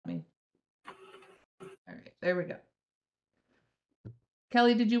There we go.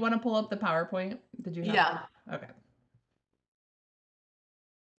 Kelly, did you want to pull up the PowerPoint? Did you have Yeah. it? Okay.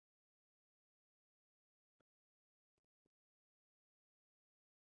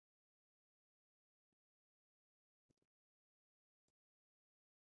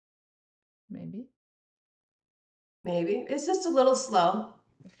 Maybe. Maybe. It's just a little slow.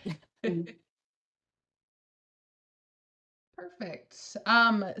 Perfect.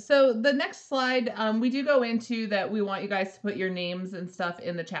 So the next slide, we do go into that we want you guys to put your names and stuff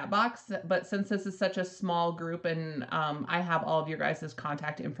in the chat box, but since this is such a small group and I have all of your guys'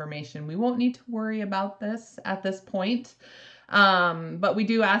 contact information, we won't need to worry about this at this point. But we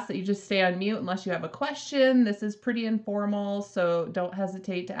do ask that you just stay on mute unless you have a question. This is pretty informal, so don't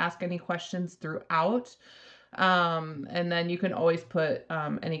hesitate to ask any questions throughout. And then you can always put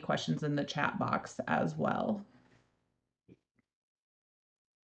any questions in the chat box as well.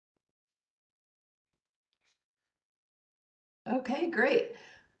 Okay, great.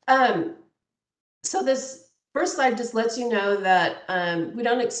 So this first slide just lets you know that we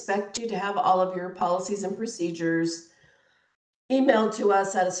don't expect you to have all of your policies and procedures emailed to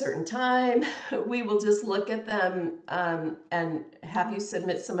us at a certain time. We will just look at them and have you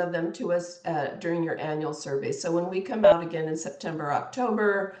submit some of them to us during your annual survey. So when we come out again in September,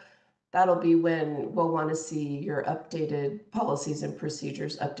 October, that'll be when we'll want to see your updated policies and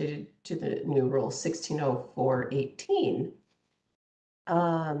procedures updated to the new rule 1604-18.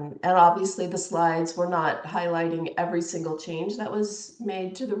 And obviously the slides, we're not highlighting every single change that was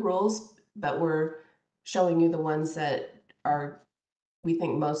made to the rules, but we're showing you the ones that are, we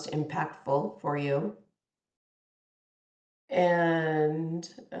think, most impactful for you. And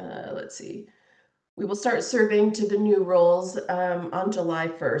let's see, we will start surveying to the new rules on July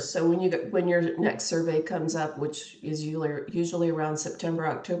 1st. So when your next survey comes up, which is usually around September,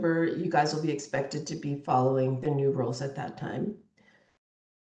 October, you guys will be expected to be following the new rules at that time.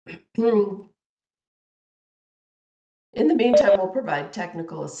 In the meantime, we'll provide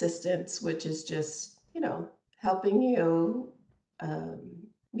technical assistance, which is just, helping you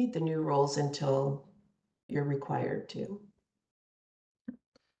meet the new rules until you're required to.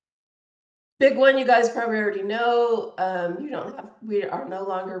 Big one, you guys probably already know, we are no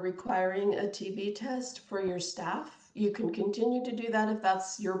longer requiring a TB test for your staff. You can continue to do that if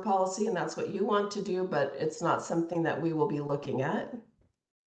that's your policy and that's what you want to do, but it's not something that we will be looking at.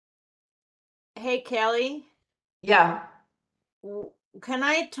 Hey, Kelly. Yeah. Can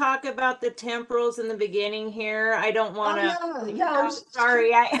I talk about the temporals in the beginning here? I don't want to. Oh, yeah.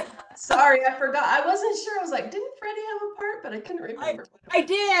 Sorry, Sorry, I forgot. I wasn't sure. I was like, didn't Freddie have a part? But I couldn't remember. I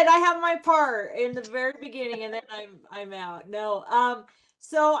did. I have my part in the very beginning, and then I'm out. No.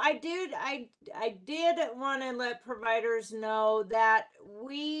 So I did want to let providers know that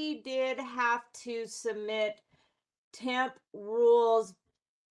we did have to submit temp rules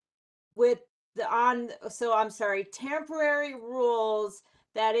with temporary rules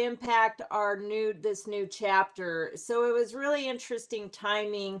that impact this new chapter. So it was really interesting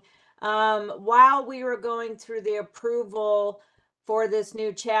timing. While we were going through the approval for this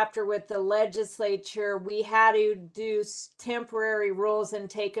new chapter with the legislature, we had to do temporary rules and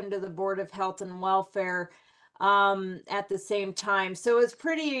take them to the Board of Health and Welfare at the same time. So it was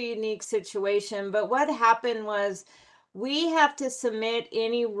pretty unique situation. But what happened was we have to submit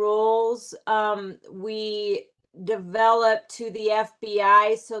any rules we develop to the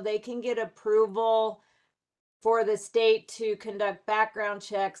FBI so they can get approval for the state to conduct background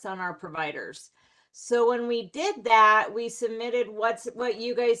checks on our providers. So when we did that, we submitted what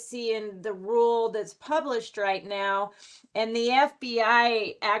you guys see in the rule that's published right now, and the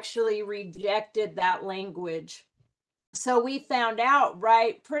FBI actually rejected that language. So we found out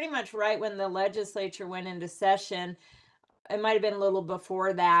pretty much right when the legislature went into session, it might have been a little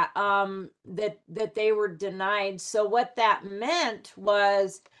before that, that they were denied. So what that meant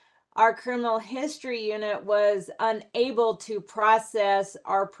was our criminal history unit was unable to process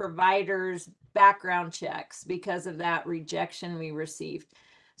our providers' background checks because of that rejection we received.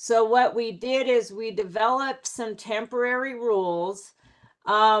 So what we did is we developed some temporary rules.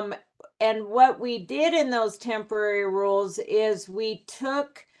 And what we did in those temporary rules is we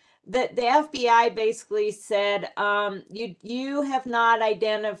took the FBI basically said, you have not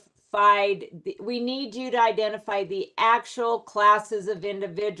identified, we need you to identify the actual classes of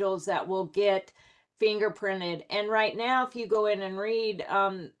individuals that will get fingerprinted. And right now, if you go in and read,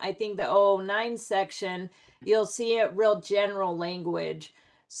 I think the 009 section, you'll see it real general language.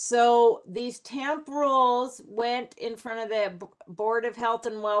 So these temp rules went in front of the Board of Health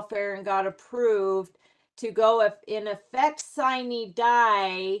and Welfare and got approved to go in effect sine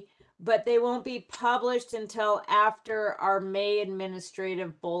die but they won't be published until after our May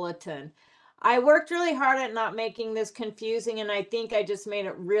administrative bulletin. I worked really hard at not making this confusing, and I think I just made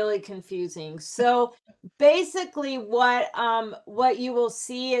it really confusing. So basically what you will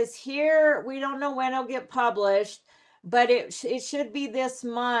see is here, we don't know when it'll get published, but it should be this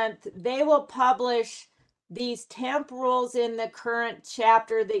month. They will publish these temp rules in the current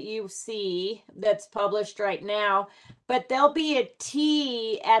chapter that you see that's published right now, but there'll be a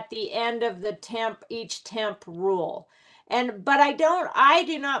T at the end of the each temp rule. But I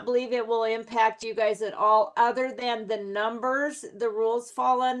do not believe it will impact you guys at all, other than the numbers the rules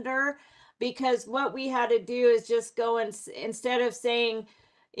fall under, because what we had to do is just go and, instead of saying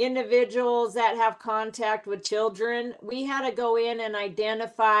individuals that have contact with children, we had to go in and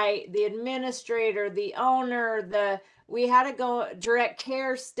identify the administrator, the owner, we had to go direct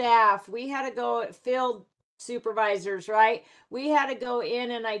care staff, we had to go field supervisors, right? We had to go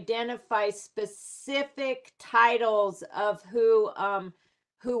in and identify specific titles of who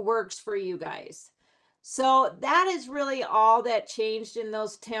works for you guys. So that is really all that changed in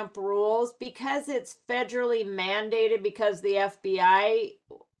those temp rules, because it's federally mandated, because the FBI,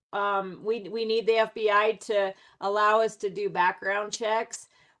 we need the FBI to allow us to do background checks.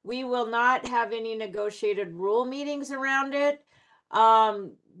 We will not have any negotiated rule meetings around it.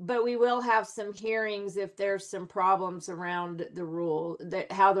 But we will have some hearings if there's some problems around the rule,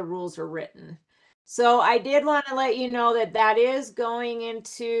 how the rules are written. So I did want to let you know that that is going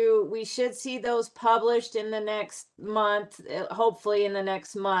into, we should see those published in the next month, hopefully in the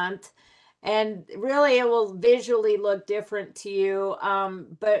next month. And really it will visually look different to you.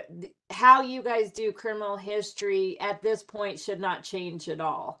 But how you guys do criminal history at this point should not change at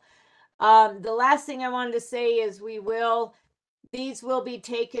all. The last thing I wanted to say is these will be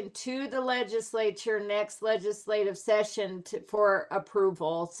taken to the legislature next legislative session for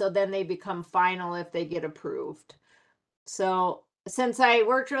approval. So then they become final if they get approved. So since I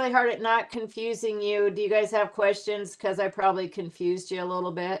worked really hard at not confusing you, do you guys have questions? Because I probably confused you a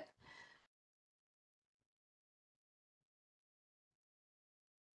little bit.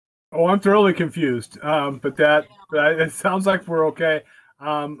 Oh, I'm thoroughly confused. But it sounds like we're okay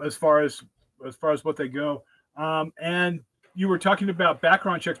as far as what they go. And you were talking about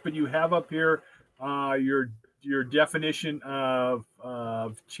background checks, but you have up here your definition of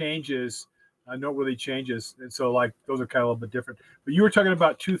changes, noteworthy changes, and so like those are kind of a little bit different. But you were talking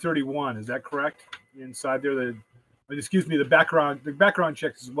about 231. Is that correct? Inside there, excuse me, the background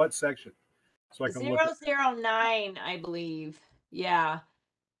checks is what section? So I can look. 009, I believe. Yeah.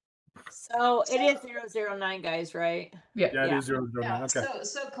 So it is 009, guys, right? Yeah, it is 009. Yeah. Okay.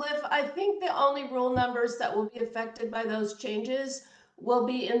 So Cliff, I think the only rule numbers that will be affected by those changes will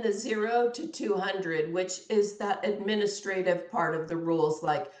be in the 0 to 200, which is that administrative part of the rules,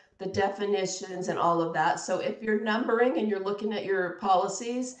 like the definitions and all of that. So if you're numbering and you're looking at your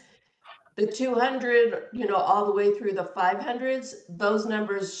policies, the 200, all the way through the 500s, those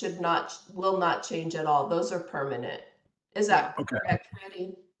numbers will not change at all. Those are permanent. Is that correct,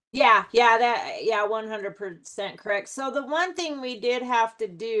 Freddie? Yeah, 100% correct. So the one thing we did have to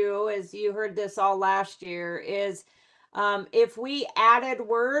do, as you heard this all last year, is if we added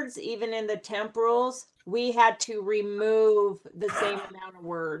words, even in the temp rules, we had to remove the same amount of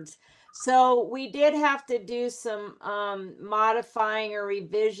words. So we did have to do some modifying or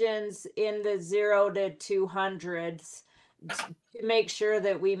revisions in the 0 to 200s to make sure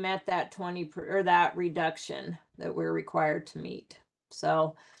that we met that 20 or that reduction that we're required to meet.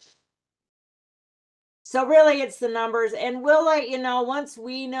 So really it's the numbers, and we'll let you know once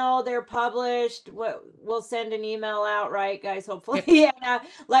we know they're published. We'll send an email out, right, guys? Hopefully, yeah,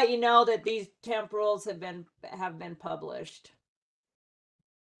 let you know that these temp rules have been published.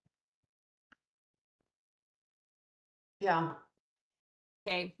 Yeah.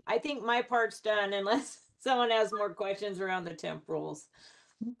 Okay, I think my part's done, unless someone has more questions around the temp rules.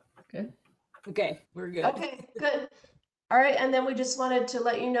 Good. Okay, we're good. Okay, good. All right, and then we just wanted to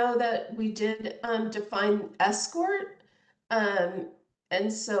let you know that we did define escort. And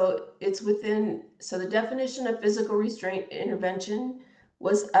so the definition of physical restraint intervention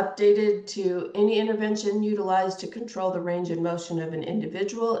was updated to any intervention utilized to control the range and motion of an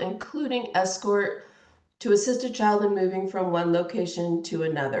individual, including escort, to assist a child in moving from one location to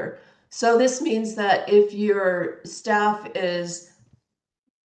another. So this means that if your staff is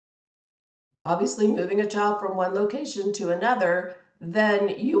obviously moving a child from one location to another, then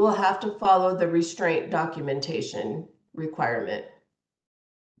you will have to follow the restraint documentation requirement.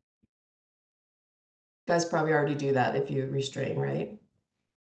 You guys probably already do that if you restrain, right?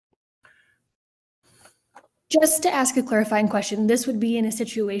 Just to ask a clarifying question, this would be in a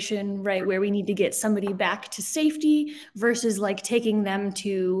situation, right, where we need to get somebody back to safety versus like taking them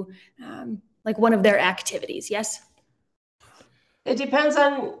to like one of their activities, yes? It depends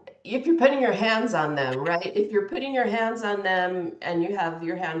on if you're putting your hands on them, right? If you're putting your hands on them and you have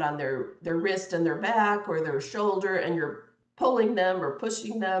your hand on their wrist and their back or their shoulder and you're pulling them or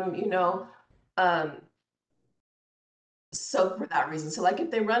pushing them, um, so for that reason. So like if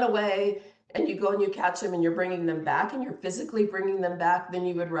they run away and you go and you catch them and you're bringing them back and you're physically bringing them back, then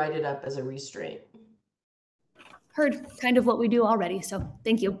you would write it up as a restraint. Heard kind of what we do already, so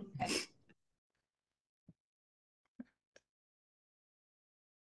thank you.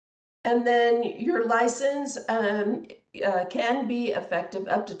 And then your license can be effective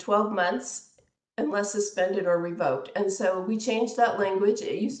up to 12 months unless suspended or revoked. And so we changed that language.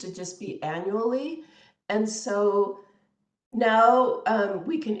 It used to just be annually. And so now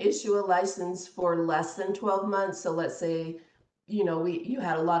we can issue a license for less than 12 months. So let's say, you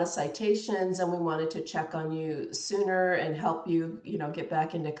had a lot of citations and we wanted to check on you sooner and help you, get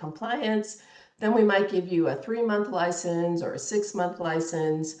back into compliance. Then we might give you a 3-month license or a 6-month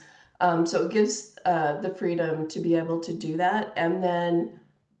license. So it gives the freedom to be able to do that. And then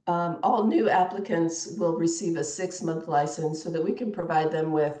all new applicants will receive a 6-month license so that we can provide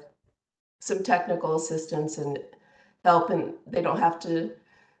them with some technical assistance and help, and they don't have to,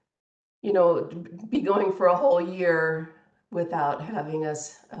 be going for a whole year without having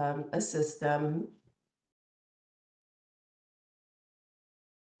us assist them.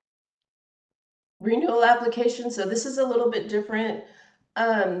 Renewal application. So this is a little bit different.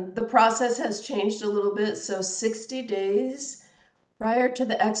 The process has changed a little bit. So 60 days prior to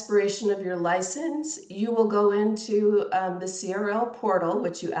the expiration of your license, you will go into the CRL portal,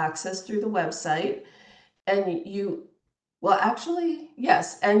 which you access through the website, and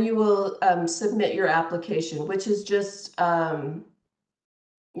yes, and you will submit your application, which is just, a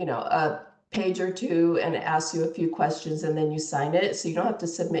page or two, and it asks you a few questions and then you sign it. So you don't have to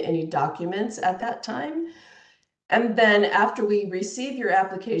submit any documents at that time. And then after we receive your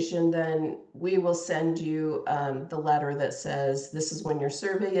application, then we will send you the letter that says, this is when your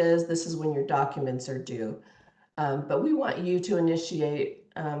survey is, this is when your documents are due. But we want you to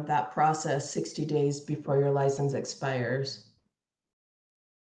initiate that process 60 days before your license expires.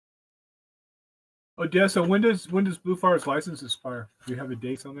 Odessa, when does Blue Fire's license expire? Do you have the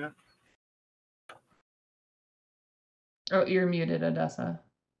dates on that? Oh, you're muted, Odessa.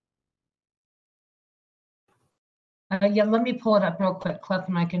 Yeah, let me pull it up real quick, Cliff,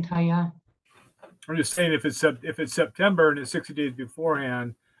 and I can tell you. I'm just saying if it's September and it's 60 days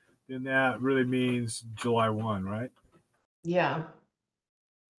beforehand, then that really means July 1, right? Yeah.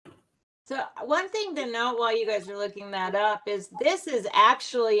 So one thing to note while you guys are looking that up is this is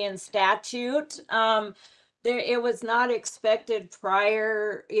actually in statute. It was not expected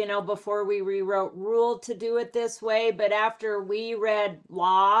prior, before we rewrote rule to do it this way. But after we read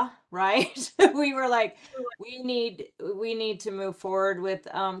law, right, we were like, we need to move forward with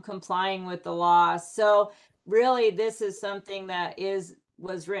complying with the law. So really, this is something that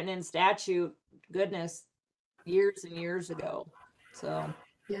was written in statute. Goodness, years and years ago. So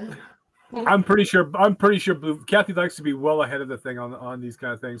Yeah. I'm pretty sure Kathy likes to be well ahead of the thing on these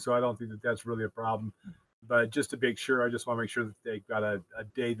kind of things, so I don't think that's really a problem. But just to make sure, I just want to make sure that they got a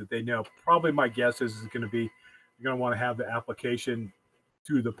day that they know. Probably my guess is going to be you're going to want to have the application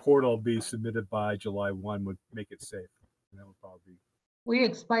through the portal be submitted by July 1 would make it safe. And that would probably be. We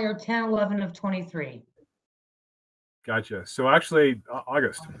expire 10/11 of 23. Gotcha. So actually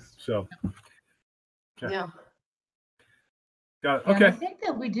August. So Okay. Yeah. Got it. Okay. Okay. And I think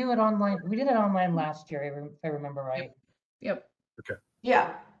that we do it online. We did it online last year, if I remember right. Yep. Okay.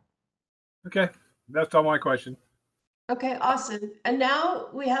 Yeah. Okay. That's all my question. Okay, awesome. And now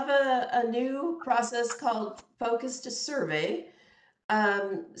we have a new process called focus to survey.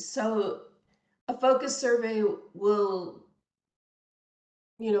 So a focus survey will,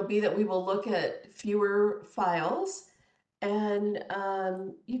 be that we will look at fewer files, and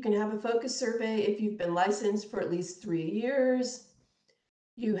you can have a focus survey if you've been licensed for at least 3 years,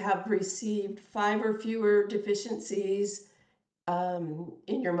 you have received 5 or fewer deficiencies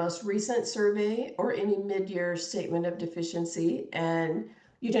in your most recent survey or any mid-year statement of deficiency, and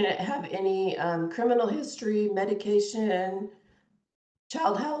you didn't have any criminal history, medication,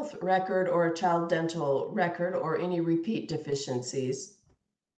 child health record, or a child dental record, or any repeat deficiencies.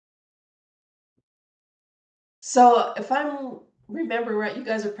 So if I'm remembering right, you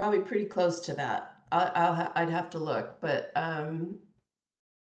guys are probably pretty close to that. I'd have to look, but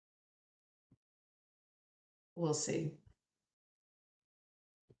we'll see.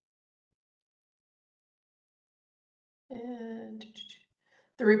 And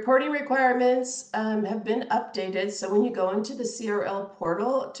the reporting requirements have been updated. So when you go into the CRL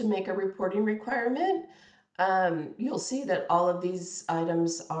portal to make a reporting requirement, you'll see that all of these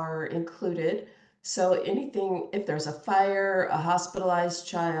items are included. So anything, if there's a fire, a hospitalized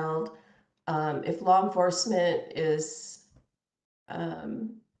child, if law enforcement is,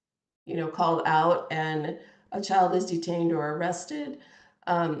 called out and a child is detained or arrested,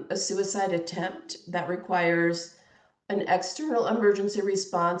 a suicide attempt that requires an external emergency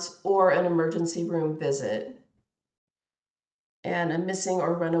response or an emergency room visit, and a missing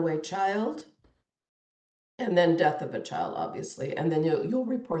or runaway child, and then death of a child, obviously, and then you'll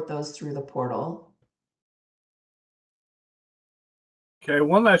report those through the portal. Okay,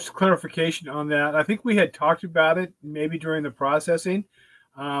 one last clarification on that. I think we had talked about it maybe during the processing.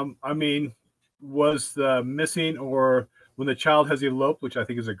 I mean, was the missing or when the child has eloped, which I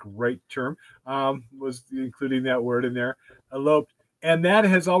think is a great term, was including that word in there, eloped. And that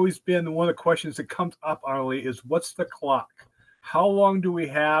has always been one of the questions that comes up, Arlie, is what's the clock? How long do we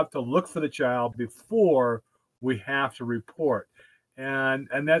have to look for the child before we have to report?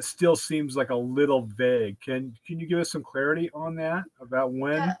 And that still seems like a little vague. Can you give us some clarity on that about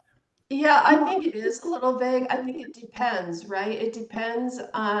when? Yeah, I think it is a little vague. I think it depends, right? It depends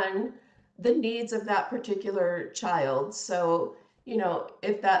on the needs of that particular child. So,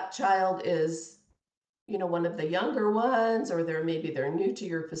 if that child is, one of the younger ones, or they're new to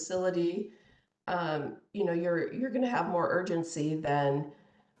your facility, you're going to have more urgency than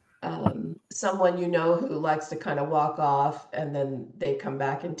someone who likes to kind of walk off and then they come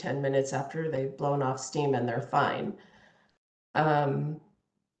back in 10 minutes after they've blown off steam and they're fine.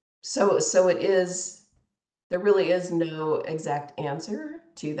 So there really is no exact answer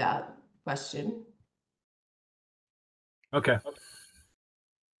to that question. Okay.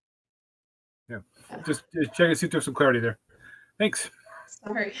 Yeah. Just check and see if there's some clarity there. Thanks.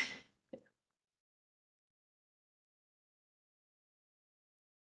 Sorry.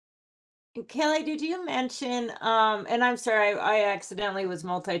 Kelly, did you mention, and I'm sorry, I accidentally was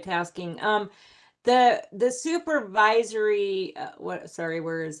multitasking. The supervisory,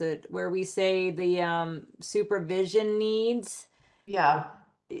 where is it? Where we say the supervision needs. Yeah.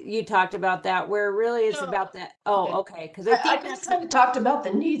 You talked about that, where really it's No. about that. Okay. Oh, okay. Because I I think just that's kind of talked about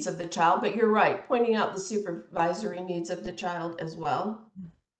the needs of the child, but you're right, pointing out the supervisory needs of the child as well.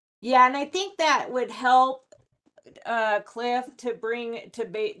 yeah, and I think that would help Cliff to bring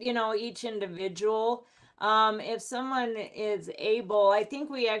to each individual. If someone is able, I think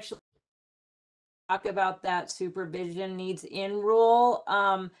we actually talk about that supervision needs in rule.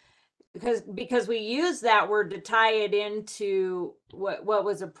 Because we use that word to tie it into what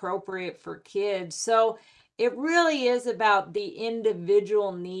was appropriate for kids. So it really is about the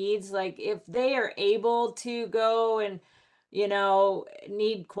individual needs. Like if they are able to go and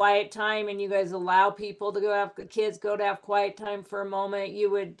need quiet time, and you guys allow people to kids go to have quiet time for a moment,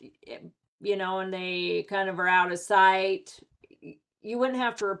 you would, and they kind of are out of sight, you wouldn't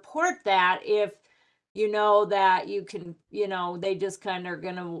have to report that if that you can, they just kind of are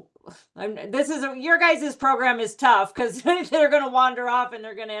gonna, your guys' program is tough because they're gonna wander off and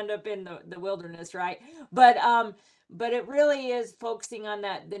they're gonna end up in the wilderness, right? But it really is focusing on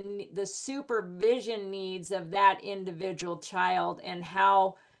that the supervision needs of that individual child, and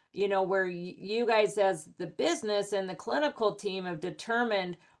how where you guys as the business and the clinical team have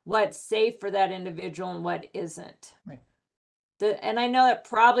determined what's safe for that individual and what isn't. Right. And I know it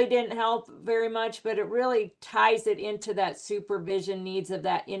probably didn't help very much, but it really ties it into that supervision needs of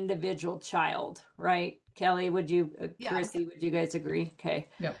that individual child, right? Kelly, would you, Yeah. Chrissy, would you guys agree? Okay.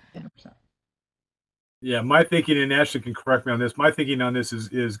 Yep. 100%. Yeah, my thinking, and Ashley can correct me on this, my thinking on this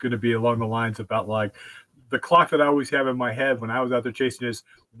is going to be along the lines about like the clock that I always have in my head when I was out there chasing is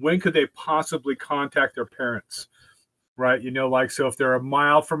when could they possibly contact their parents, right? Like, so if they're a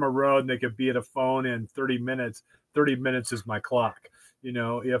mile from a road and they could be at a phone in 30 minutes, 30 minutes is my clock.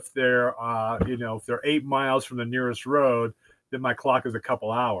 If they're, if they're 8 miles from the nearest road, then my clock is a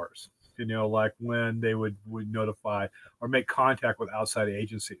couple hours, like when they would notify or make contact with outside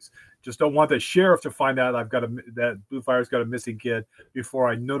agencies. Just don't want the sheriff to find out that Blue Fire's got a missing kid before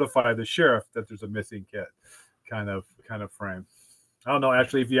I notify the sheriff that there's a missing kid kind of frame. I don't know,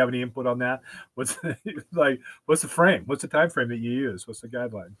 Ashley, if you have any input on that. What's the frame? What's the time frame that you use? What's the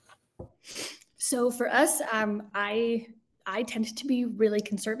guideline? So for us, I tend to be really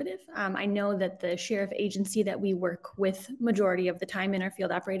conservative. I know that the sheriff agency that we work with majority of the time in our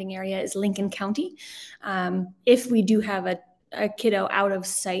field operating area is Lincoln County. If we do have a kiddo out of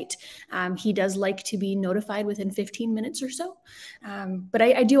sight. He does like to be notified within 15 minutes or so. But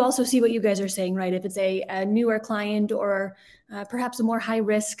I do also see what you guys are saying, right? If it's a newer client or perhaps a more high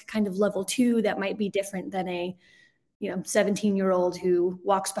risk kind of level 2, that might be different than a 17-year-old who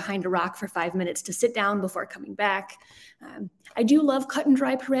walks behind a rock for 5 minutes to sit down before coming back. I do love cut and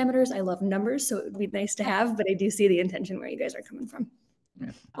dry parameters. I love numbers, so it would be nice to have, but I do see the intention where you guys are coming from.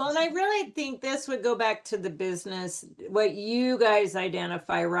 Well, and I really think this would go back to the business, what you guys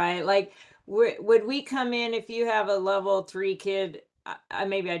identify, right? Like, would we come in if you have a level 3 kid?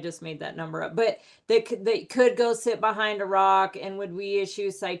 Maybe I just made that number up, but they could go sit behind a rock, and would we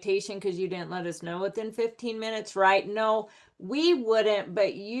issue citation because you didn't let us know within 15 minutes, right? No, we wouldn't,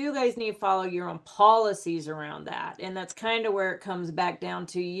 but you guys need to follow your own policies around that. And that's kind of where it comes back down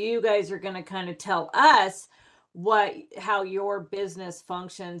to. You guys are going to kind of tell us how your business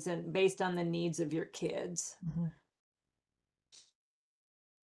functions and based on the needs of your kids.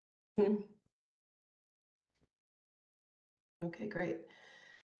 Okay, great.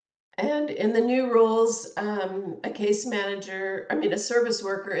 And in the new rules, a service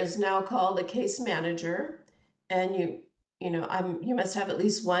worker is now called a case manager, and you must have at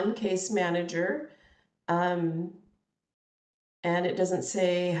least one case manager. And it doesn't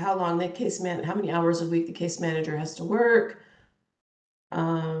say how long how many hours a week the case manager has to work.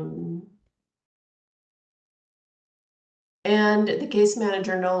 And the case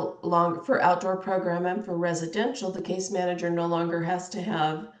manager no longer, for outdoor program and for residential, the case manager no longer has to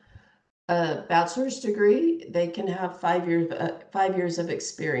have a bachelor's degree. They can have 5 years of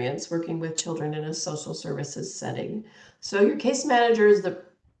experience working with children in a social services setting. So your case manager is the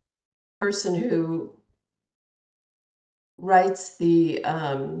person who writes the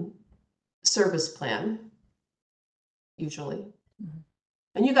service plan, usually.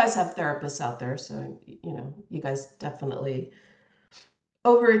 And you guys have therapists out there, so you guys definitely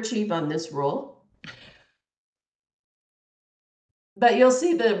overachieve on this rule. But you'll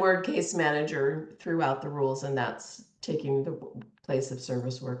see the word case manager throughout the rules, and that's taking the place of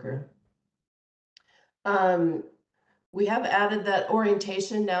service worker. We have added that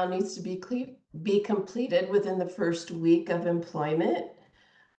orientation now needs to be completed within the first week of employment.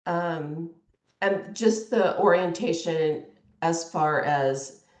 And just the orientation as far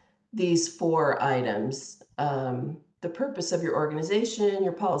as these 4 items, the purpose of your organization,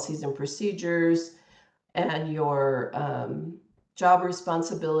 your policies and procedures, and your job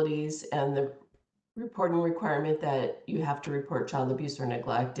responsibilities, and the reporting requirement that you have to report child abuse or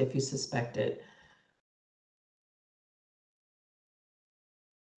neglect if you suspect it.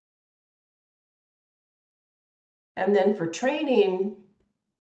 And then for training,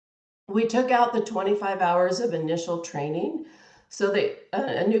 we took out the 25 hours of initial training, so that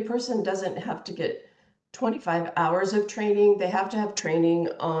a new person doesn't have to get 25 hours of training. They have to have training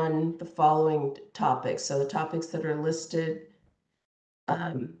on the following topics. So the topics that are listed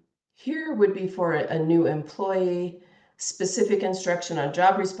here would be for a new employee: specific instruction on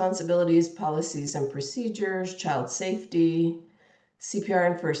job responsibilities, policies and procedures, child safety,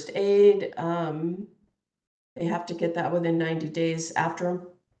 CPR and first aid. They have to get that within 90 days after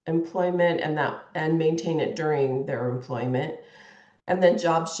employment, and maintain it during their employment. And then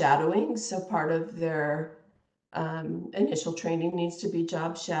job shadowing. So part of their initial training needs to be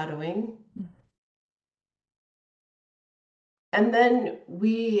job shadowing. And then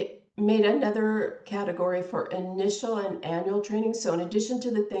we made another category for initial and annual training. So in addition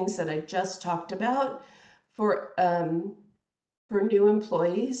to the things that I just talked about, for new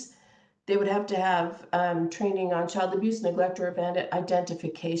employees, they would have to have training on child abuse, neglect, or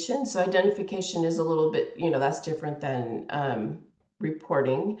identification. So identification is a little bit, that's different than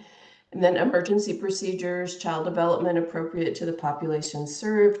reporting. And then emergency procedures, child development appropriate to the population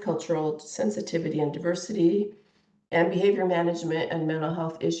served, cultural sensitivity and diversity, and behavior management and mental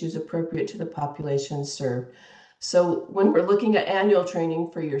health issues appropriate to the population served. So when we're looking at annual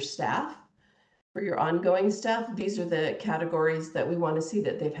training for your staff, for your ongoing staff, these are the categories that we want to see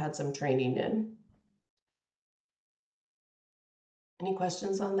that they've had some training in. Any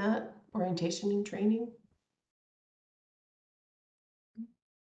questions on that? Orientation and training?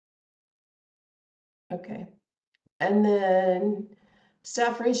 Okay. And then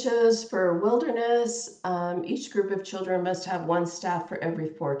staff ratios for wilderness. Each group of children must have 1 staff for every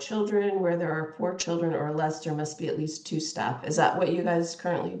 4 children. Where there are 4 children or less, there must be at least 2 staff. Is that what you guys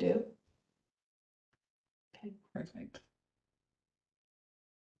currently do? Okay, Perfect.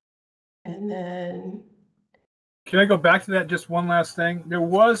 And then, Can I go back to that? Just one last thing. There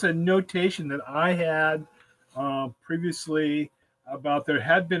was a notation that I had previously about there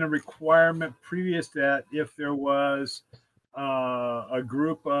had been a requirement previous that if there was a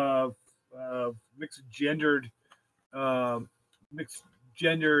group of mixed gendered um, mixed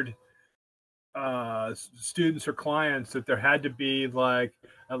gendered students or clients, that there had to be like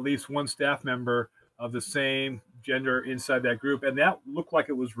at least one staff member of the same gender inside that group, and that looked like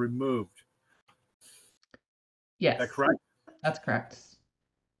it was removed. Yes. Is that correct? That's correct.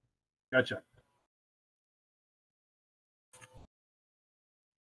 Gotcha.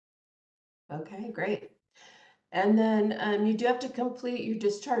 Okay, great. And then you do have to complete your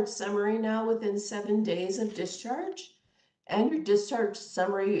discharge summary now within 7 days of discharge. And your discharge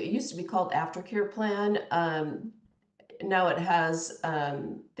summary, it used to be called aftercare plan. Now it has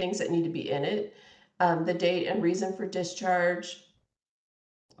things that need to be in it. The date and reason for discharge,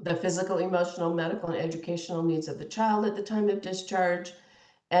 the physical, emotional, medical, and educational needs of the child at the time of discharge,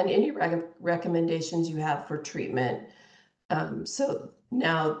 and any recommendations you have for treatment. So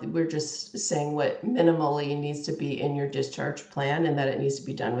now we're just saying what minimally needs to be in your discharge plan and that it needs to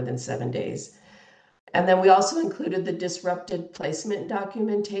be done within 7 days. And then we also included the disrupted placement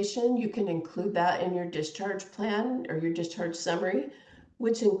documentation. You can include that in your discharge plan or your discharge summary,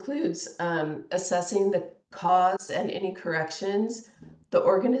 which includes assessing the cause and any corrections the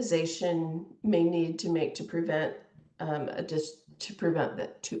organization may need to make to prevent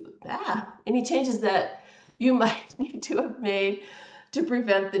any changes that you might need to have made to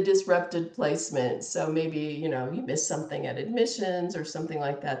prevent the disrupted placement. So maybe, you missed something at admissions or something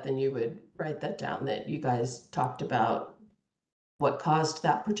like that, then you would write that down, that you guys talked about what caused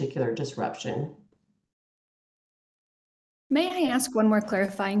that particular disruption. May I ask one more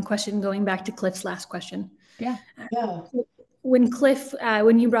clarifying question going back to Cliff's last question? Yeah. Yeah. When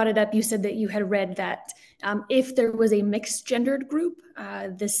you brought it up, you said that you had read that if there was a mixed gendered group,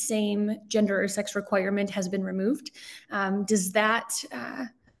 the same gender or sex requirement has been removed. Does that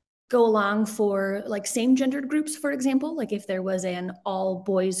go along for like same gendered groups, for example? Like if there was an all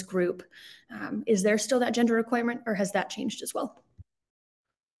boys group, is there still that gender requirement, or has that changed as well?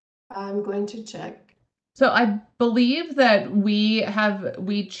 I'm going to check. So I believe that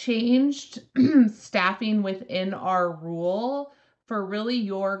we changed staffing within our rule for really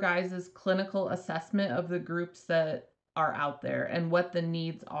your guys' clinical assessment of the groups that are out there and what the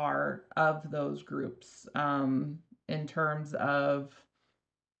needs are of those groups, in terms of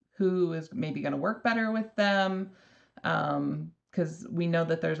who is maybe going to work better with them. Because we know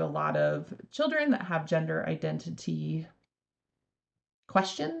that there's a lot of children that have gender identity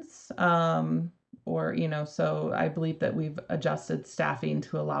questions. So I believe that we've adjusted staffing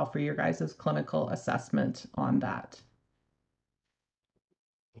to allow for your guys' clinical assessment on that.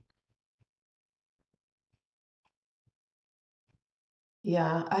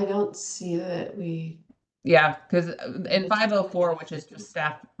 Yeah, I don't see that we. Yeah, because in 504, which is just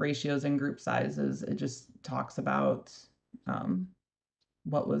staff ratios and group sizes, it just talks about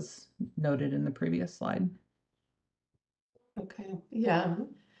what was noted in the previous slide. Okay, yeah.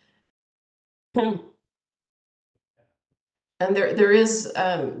 And there is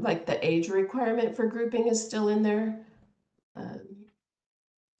like the age requirement for grouping is still in there.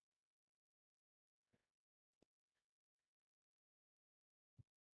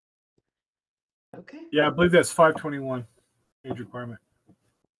 Okay. Yeah, I believe that's 521 age requirement.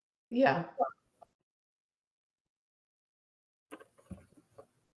 Yeah.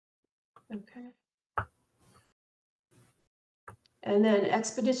 Okay. And then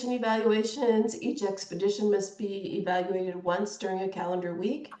expedition evaluations. Each expedition must be evaluated once during a calendar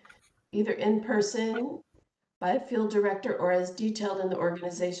week, either in person, by a field director, or as detailed in the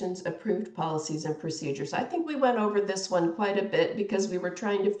organization's approved policies and procedures. I think we went over this one quite a bit because we were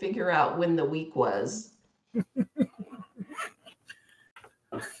trying to figure out when the week was.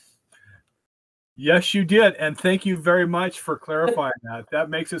 Yes, you did. And thank you very much for clarifying that. That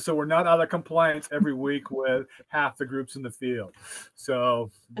makes it so we're not out of compliance every week with half the groups in the field.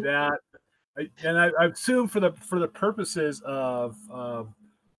 So that, and I assume for the purposes of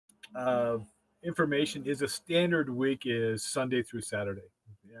information, is a standard week is Sunday through Saturday.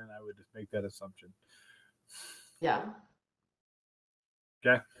 And I would just make that assumption. Yeah.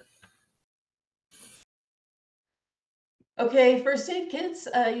 Okay. Okay, first aid kits,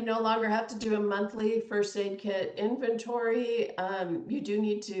 you no longer have to do a monthly first aid kit inventory. You do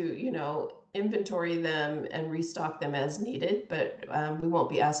need to, inventory them and restock them as needed, but we won't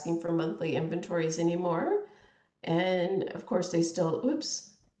be asking for monthly inventories anymore. And of course,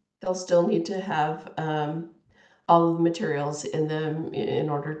 they'll still need to have all of the materials in them in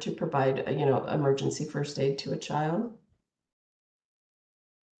order to provide, emergency first aid to a child.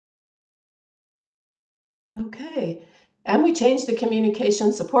 Okay. And we changed the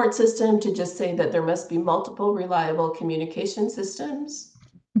communication support system to just say that there must be multiple reliable communication systems.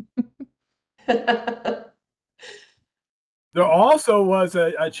 There also was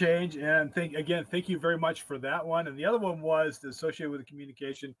a change, and thank you very much for that one. And the other one was associated with the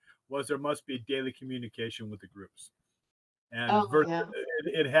communication was there must be daily communication with the groups. And Oh, yeah.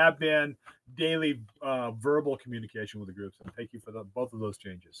 it had been daily verbal communication with the groups. And thank you for both of those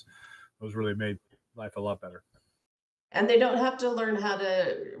changes. Those really made life a lot better. And they don't have to learn how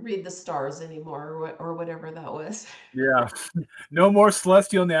to read the stars anymore or whatever that was. Yeah, no more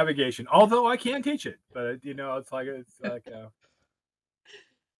celestial navigation. Although I can teach it, but it's like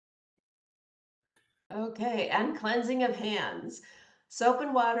Okay, and cleansing of hands. Soap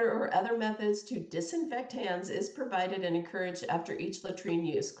and water or other methods to disinfect hands is provided and encouraged after each latrine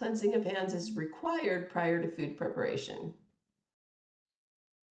use. Cleansing of hands is required prior to food preparation.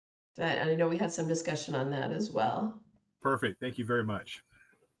 I know we had some discussion on that as well. perfect. Thank you very much.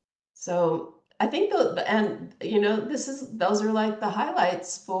 So I think those are like the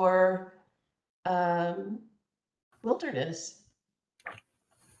highlights for wilderness.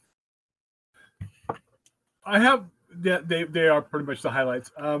 I have that they are pretty much the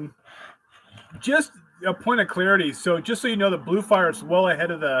highlights. Just a point of clarity. So just so you know, the Blue Fire is well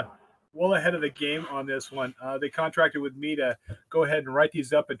ahead of the game on this one. They contracted with me to go ahead and write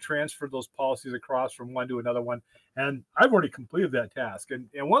these up and transfer those policies across from one to another one. And I've already completed that task. And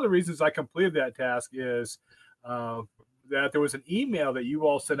one of the reasons I completed that task is that there was an email that you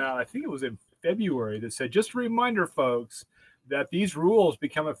all sent out. I think it was in February that said, just a reminder, folks, that these rules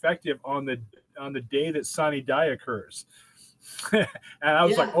become effective on the day that sine die occurs. And I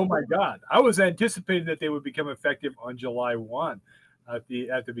was like, oh my God. I was anticipating that they would become effective on July 1 at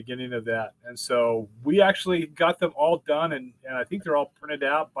the beginning of that. And so we actually got them all done, and I think they're all printed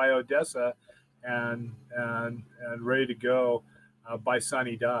out by Odessa and ready to go by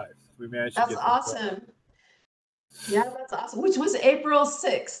Sunny Dive. We managed to get That's awesome. Yeah, that's awesome. Which was April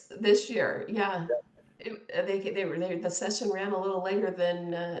 6th this year. Yeah. The session ran a little later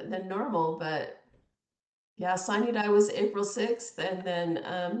than normal, but yeah, Sine Die was April 6th, and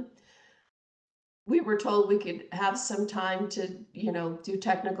then we were told we could have some time to, do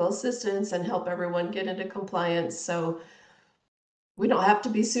technical assistance and help everyone get into compliance. So we don't have to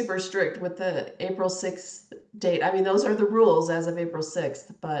be super strict with the April 6th date. I mean, those are the rules as of April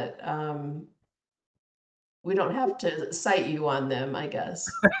 6th, but we don't have to cite you on them, I guess.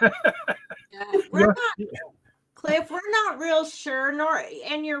 Yeah, we're not, Cliff, we're not real sure,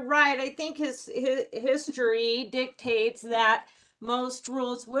 and you're right. I think his history dictates that most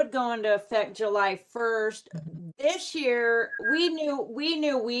rules would go into effect July 1st. This year, we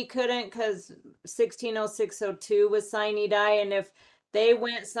knew we couldn't because 160602 was sine die, and if they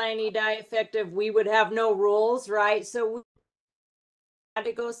went sine die effective, we would have no rules, right? So we had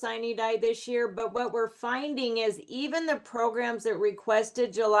to go sine die this year. But what we're finding is even the programs that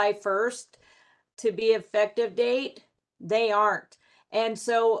requested July 1st to be effective date, they aren't. And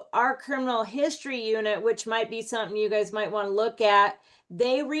so our criminal history unit, which might be something you guys might want to look at,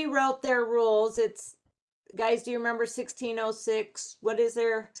 they rewrote their rules. It's, guys, do you remember 1606? What is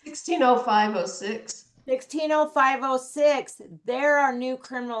there? 160506. 160506. There are new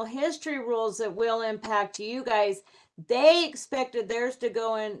criminal history rules that will impact you guys. They expected theirs to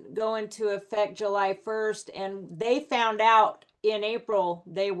go into effect July 1st, and they found out in April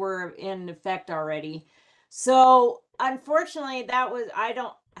they were in effect already. So unfortunately, I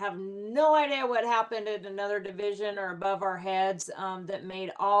don't have no idea what happened in another division or above our heads that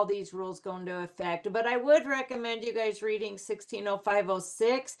made all these rules go into effect. But I would recommend you guys reading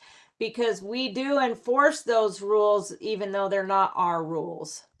 160506 because we do enforce those rules even though they're not our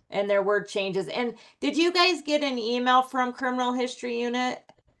rules. And there were changes. And did you guys get an email from Criminal History Unit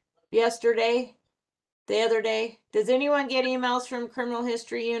yesterday? The other day? Does anyone get emails from Criminal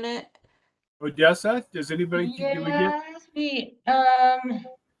History Unit? Odessa, does anybody do we get?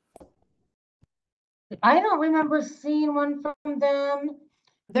 I don't remember seeing one from them.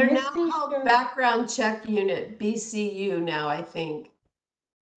 They're now called Background Check Unit, BCU now, I think.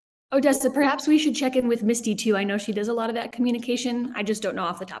 Odessa, perhaps we should check in with Misty too. I know she does a lot of that communication. I just don't know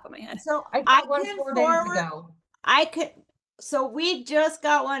off the top of my head. So I got one 4 days ago. So we just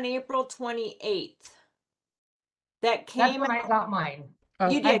got one April 28th. That came. That's when I got mine.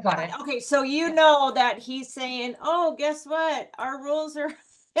 You did. I got it. Okay, so you know that he's saying, "Oh, guess what? Our rules are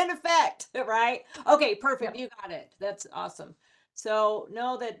in effect," right? Okay, perfect. Yep. You got it. That's awesome. So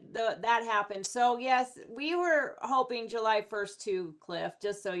know that that happened. So yes, we were hoping July 1st too, Cliff,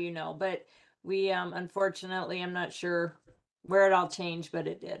 just so you know. But we unfortunately, I'm not sure where it all changed, but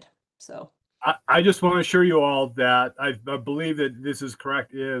it did. So I just want to assure you all that I believe that this is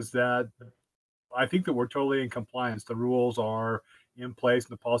correct, is that I think that we're totally in compliance. The rules are in place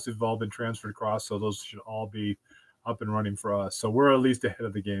and the policies have all been transferred across. So those should all be up and running for us. So we're at least ahead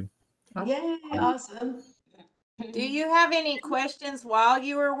of the game. Yay, awesome. Do you have any questions while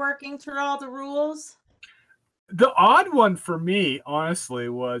you were working through all the rules? The odd one for me, honestly,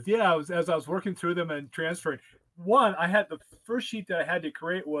 was as I was working through them and transferring. One, I had the first sheet that I had to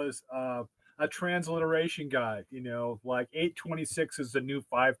create was a transliteration guide. Like 826 is the new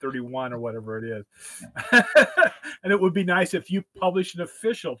 531 or whatever it is, and it would be nice if you published an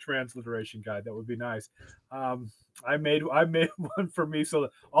official transliteration guide. That would be nice. I made one for me so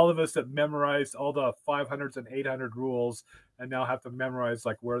that all of us that memorized all the 500s and 800 rules and now have to memorize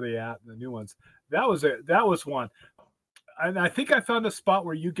like where they at in the new ones. That was one. And I think I found a spot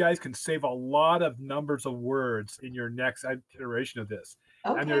where you guys can save a lot of numbers of words in your next iteration of this.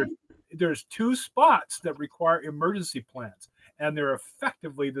 Okay. And there's 2 spots that require emergency plans, and they're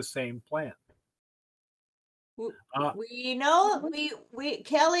effectively the same plan. We know we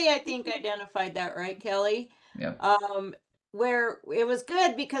Kelly, I think, identified that, right, Kelly? Yeah. Where it was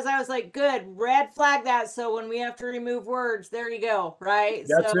good because I was like, good, red flag that. So when we have to remove words, there you go, right?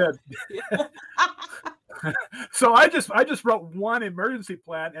 That's so, it. So I just wrote one emergency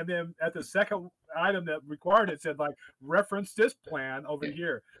plan, and then at the second item that required it said like reference this plan over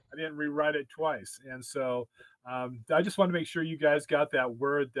here. I didn't rewrite it twice, and so I just want to make sure you guys got that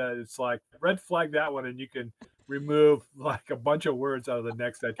word that it's like red flag that one, and you can remove like a bunch of words out of the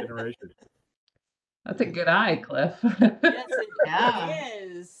next iteration. That's a good eye, Cliff. yes, Yeah.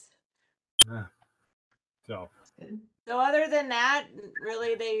 it is. So other than that,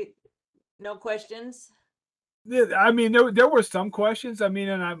 really, no questions. Yeah, I mean, there were some questions. I mean,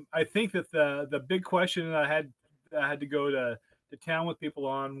 and I think that the big question that I had to go to town with people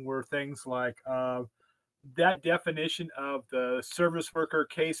on were things like that definition of the service worker,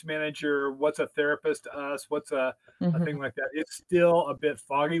 case manager, what's a therapist to us, what's a thing like that. It's still a bit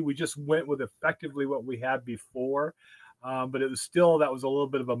foggy. We just went with effectively what we had before, but it was still, that was a little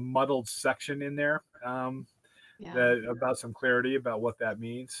bit of a muddled section in there that about some clarity about what that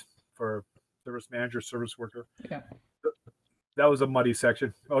means for service manager, service worker. Yeah. That was a muddy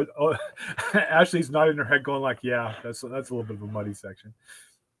section. Ashley's nodding her head going like, yeah, that's a little bit of a muddy section.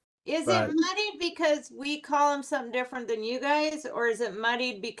 Is it muddied because we call them something different than you guys, or is it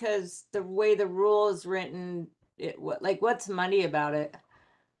muddied because the way the rule is written? What's muddy about it?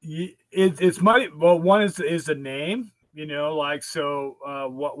 It's muddy. Well, one is the name,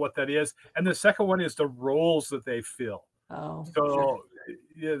 what that is, and the second one is the roles that they fill. Oh, so sure.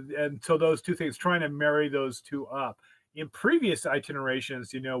 And so those two things, trying to marry those two up. In previous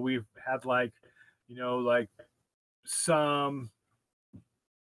itinerations, we've had like some.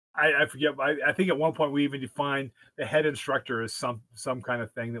 I forget. I think at one point we even defined the head instructor as some kind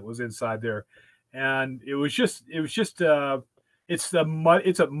of thing that was inside there, and it's a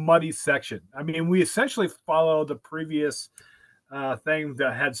muddy section. I mean, we essentially follow the previous thing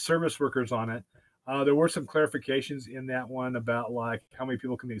that had service workers on it. There were some clarifications in that one about like how many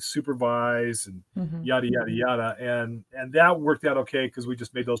people can be supervised and yada yada yada, and that worked out okay because we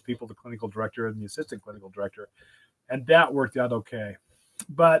just made those people the clinical director and the assistant clinical director, and that worked out okay.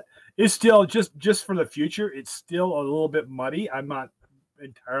 But it's still just for the future, it's still a little bit muddy. I'm not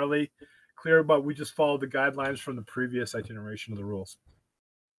entirely clear, but we just followed the guidelines from the previous itineration of the rules.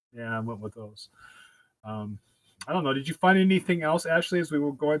 Yeah, I went with those. I don't know. Did you find anything else, Ashley, as we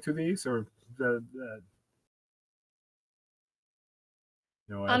were going through these, or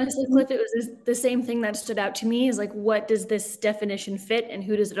honestly, Cliff, it was the same thing that stood out to me is like, what does this definition fit and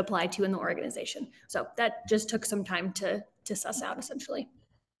who does it apply to in the organization? So that just took some time to suss out, essentially.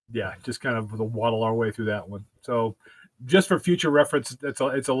 Yeah, just kind of waddle our way through that one. So just for future reference, it's a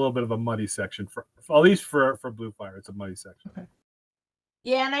little bit of a muddy section, for at least for Blue Fire. It's a muddy section. Okay.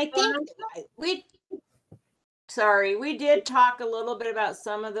 Yeah, and I think we did talk a little bit about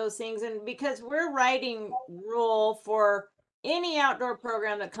some of those things, and because we're writing rule for any outdoor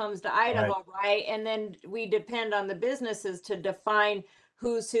program that comes to Idaho, right? And then we depend on the businesses to define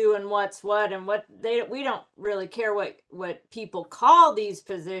who's who and what's what, and we don't really care what people call these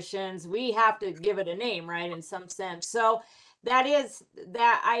positions. We have to give it a name, right, in some sense. So that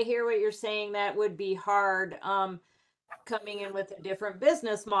I hear what you're saying. That would be hard coming in with a different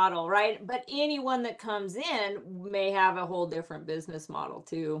business model, right? But anyone that comes in may have a whole different business model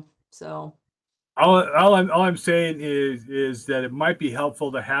too. So all I'm saying is that it might be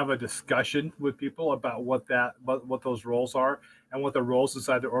helpful to have a discussion with people about what those roles are and what the roles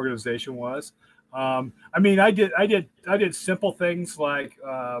inside the organization was. I mean, I did simple things like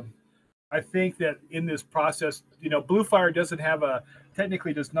I think that in this process, Blue Fire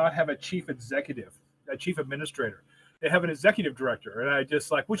technically does not have a chief executive, a chief administrator. They have an executive director, and I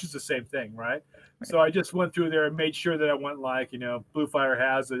just which is the same thing, right? So I just went through there and made sure that I went Blue Fire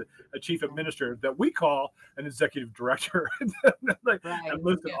has a chief administrator that we call an executive director, and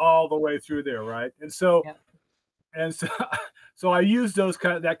listed all the way through there, right? And so, so I use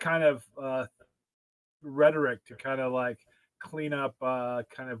that kind of rhetoric to kind of clean up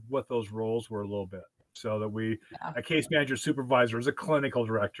kind of what those roles were a little bit, so that a case manager supervisor is a clinical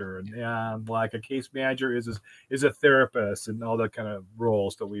director, and a case manager is a therapist, and all that kind of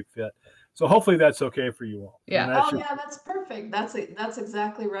roles that we fit. So hopefully that's okay for you all. Yeah. Yeah, that's perfect. That's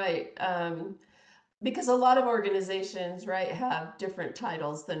exactly right. Because a lot of organizations, right, have different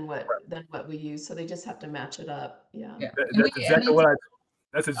titles than what we use, so they just have to match it up. Yeah. That's exactly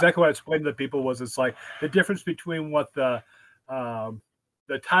what I explained to people. It's like the difference between what the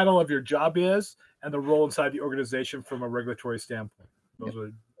title of your job is and the role inside the organization from a regulatory standpoint. Those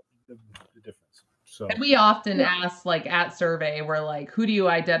are the difference. So, and we often ask, at survey, we're like, who do you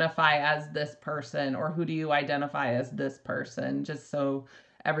identify as this person, or who do you identify as this person, just so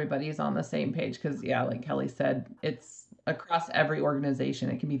everybody's on the same page. Because like Kelly said, it's across every organization.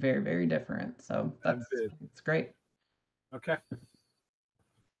 It can be very, very different. So it's great. Okay.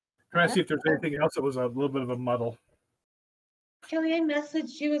 Trying to see if there's anything else that was a little bit of a muddle. Kelly, I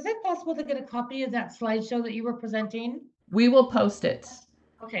messaged you. Is it possible to get a copy of that slideshow that you were presenting? We will post it.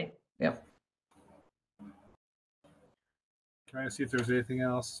 Okay. Yep. Trying to see if there's anything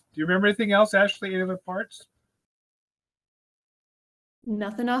else. Do you remember anything else, Ashley? Any other parts?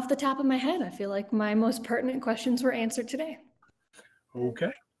 Nothing off the top of my head. I feel like my most pertinent questions were answered today.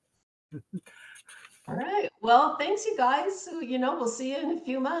 Okay. All right. Well, thanks, you guys. So, we'll see you in a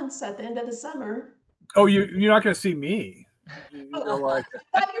few months at the end of the summer. Oh, you're not going to see me. I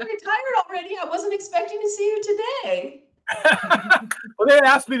thought you retired already. I wasn't expecting to see you today. Well, they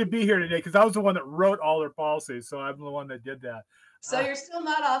asked me to be here today because I was the one that wrote all their policies, so I'm the one that did that. So you're still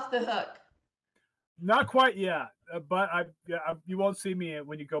not off the hook. Not quite yet, but you won't see me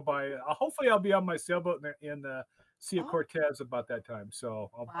when you go by. Hopefully, I'll be on my sailboat in the Sea of Cortez about that time. So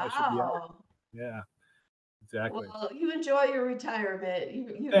I should be out. Yeah, exactly. Well, you enjoy your retirement.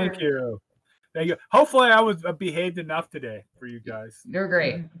 Thank you. Thank you. Hopefully, I was behaved enough today for you guys. You're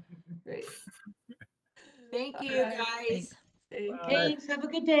great. Great. Thank you, guys. Thanks. Have a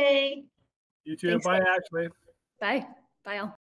good day. You too. Thanks, Bye, guys. Ashley. Bye. Bye, all.